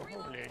 bro.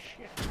 Holy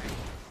shit.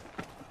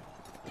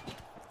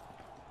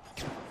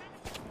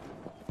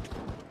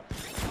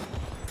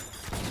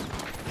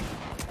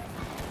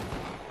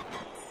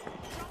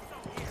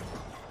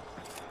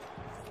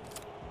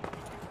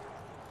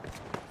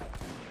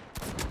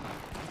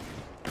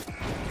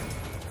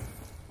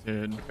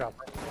 Dude. Good job,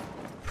 bro.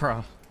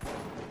 Bro.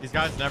 These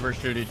guys never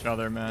shoot each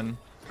other, man.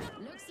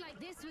 Looks like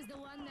this was the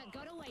one that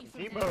got away from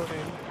Keep them.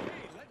 moving.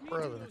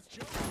 Brother.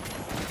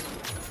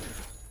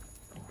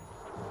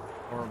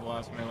 Horrible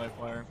ass melee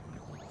player.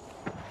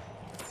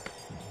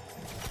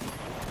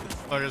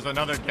 Oh, there's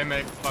another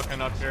gimmick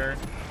fucking up here.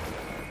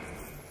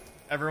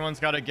 Everyone's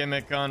got a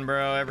gimmick gun,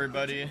 bro.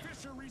 Everybody.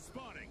 Fish are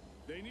respawning.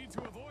 They need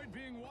to avoid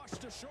being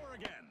washed ashore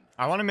again.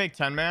 I want to make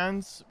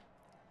 10-mans,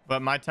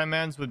 but my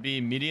 10-mans would be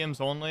mediums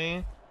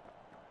only,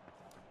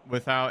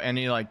 without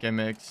any like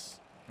gimmicks.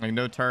 Like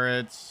no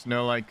turrets,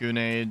 no like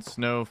grenades,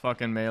 no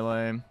fucking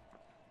melee.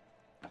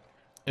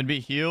 It'd be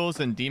heals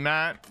and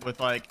DMAT with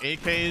like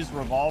AKs,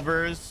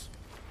 revolvers,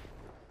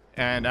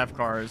 and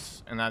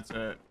FCARs, and that's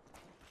it.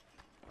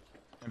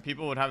 And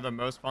people would have the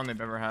most fun they've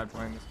ever had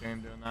playing this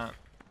game doing that.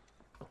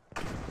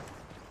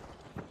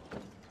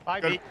 Bye,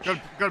 Good, beach.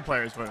 good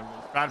players would.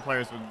 Bad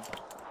players would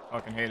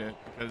fucking hate it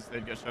because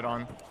they'd get shit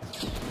on.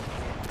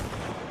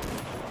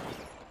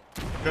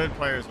 Good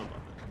players would love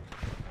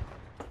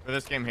it. But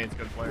this game hates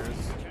good players.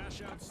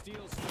 Cash out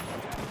steals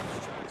from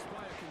damage tracks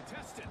by a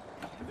contestant.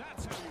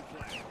 That's how you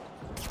play.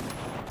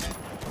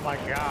 Oh my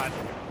god.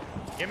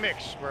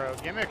 Gimmicks, bro.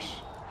 Gimmicks.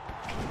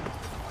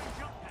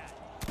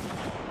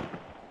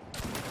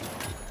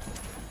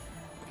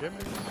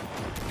 Gimmicks.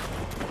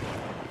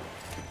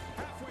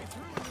 Halfway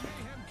through and the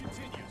mayhem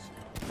continues.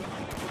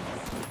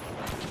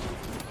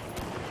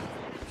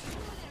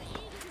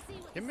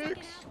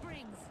 Gimmicks.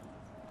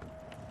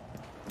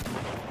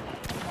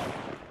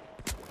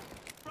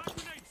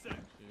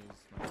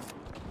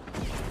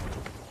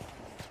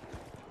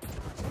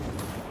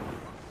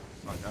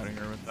 Fuck out of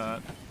here with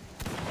that.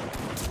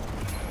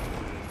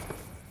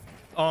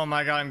 Oh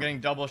my god, I'm getting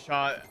double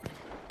shot.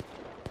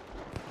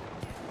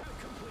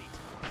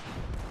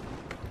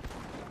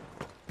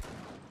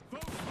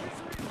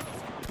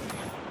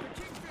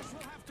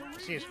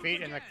 See his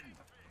feet in the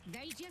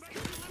They just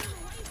couldn't run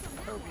away from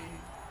that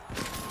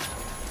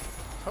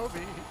one.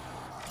 Kobe.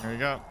 There you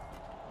go.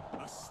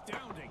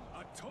 Astounding.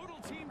 A total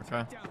team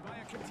Okay. takedown by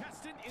a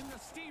contestant in the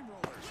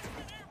steamrollers.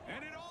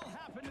 And it all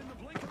happened in the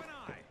blink of an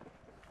eye.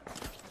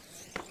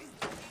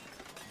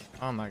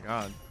 Oh my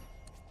god.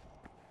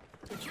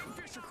 The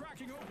Kingfish are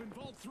cracking open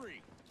Vault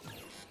 3.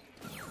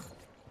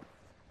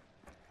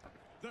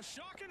 The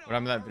Shawk and What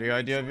happened to that video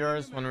idea of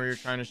yours when we were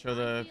trying to show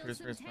the Feel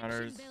some Cruise tension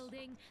Matters?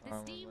 building. The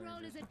when we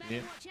steamrollers just had beat?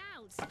 better watch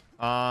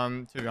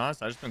out. To be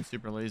honest, I've just been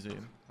super lazy.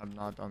 I've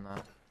not done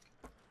that.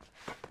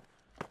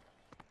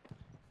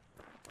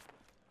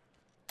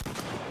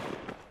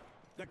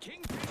 The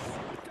Kingfish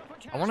swooped up a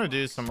cash I want to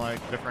do box. some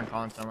like different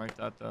content like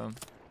that though.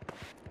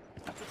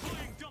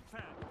 Deploying dump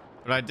pad.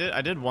 But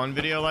I did one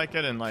video like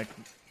it and like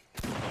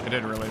it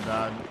did really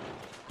bad.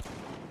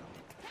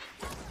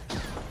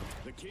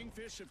 The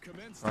Kingfish have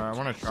commenced. Alright, I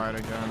want to try it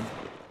again.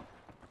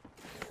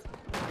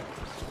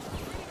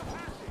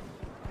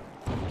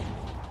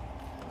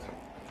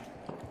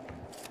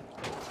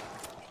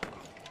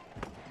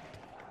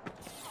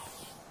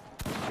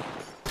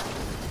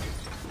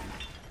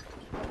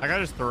 I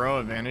gotta just throw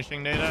a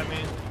vanishing data at me.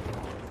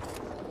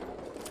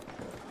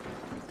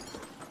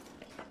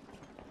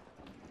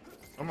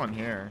 Someone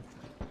here.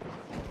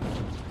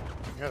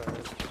 Yeah, there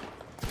is.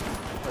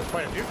 There's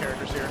quite a few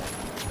characters here.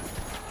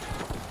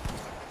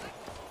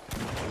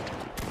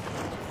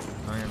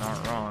 No, you're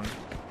not wrong.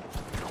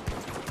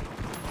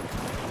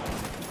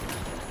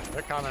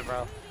 They're coming,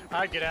 bro.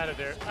 I'd get out of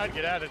there. I'd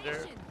get out of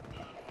there.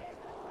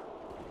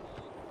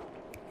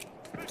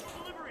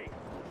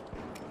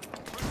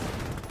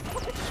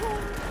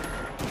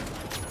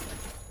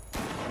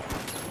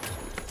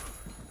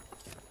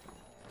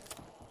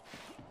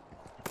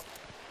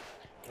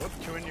 Look,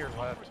 two in your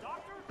left.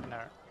 No.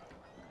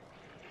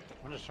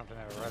 One just jumped in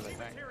there right, I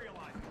think.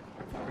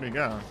 Where'd he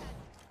go?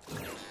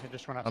 He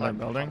just went Other outside.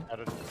 building?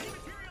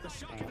 The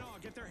Shawk and all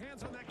get their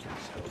hands on that cash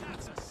out.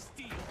 That's a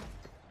steal.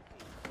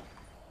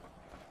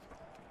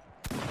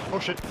 Oh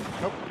shit.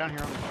 Nope, down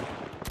here.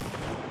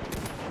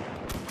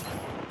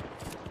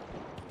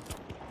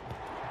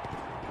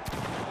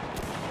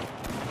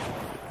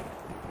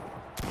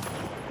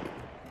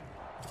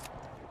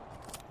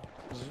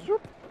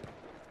 Zoop.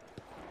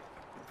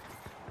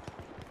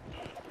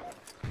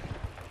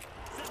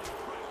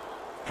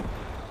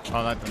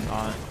 Oh, that did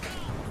not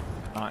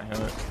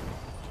hit.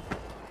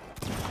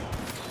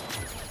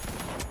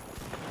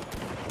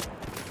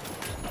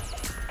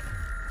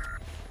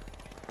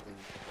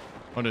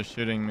 What is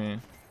shooting me?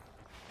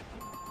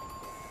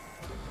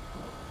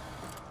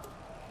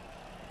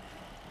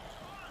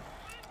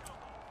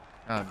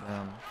 God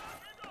damn.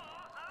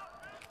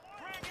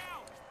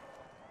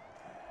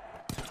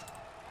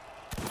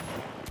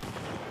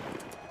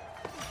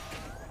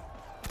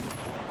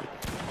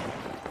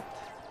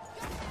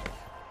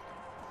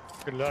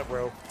 Good luck,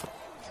 bro.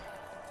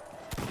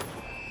 That's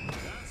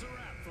a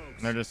wrap,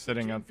 folks. They're just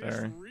sitting up Kingfish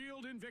there.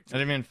 reeled in victory. I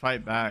didn't even fight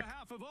On back.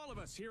 behalf of all of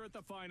us here at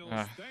the finals,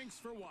 Ah. thanks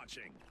for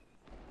watching.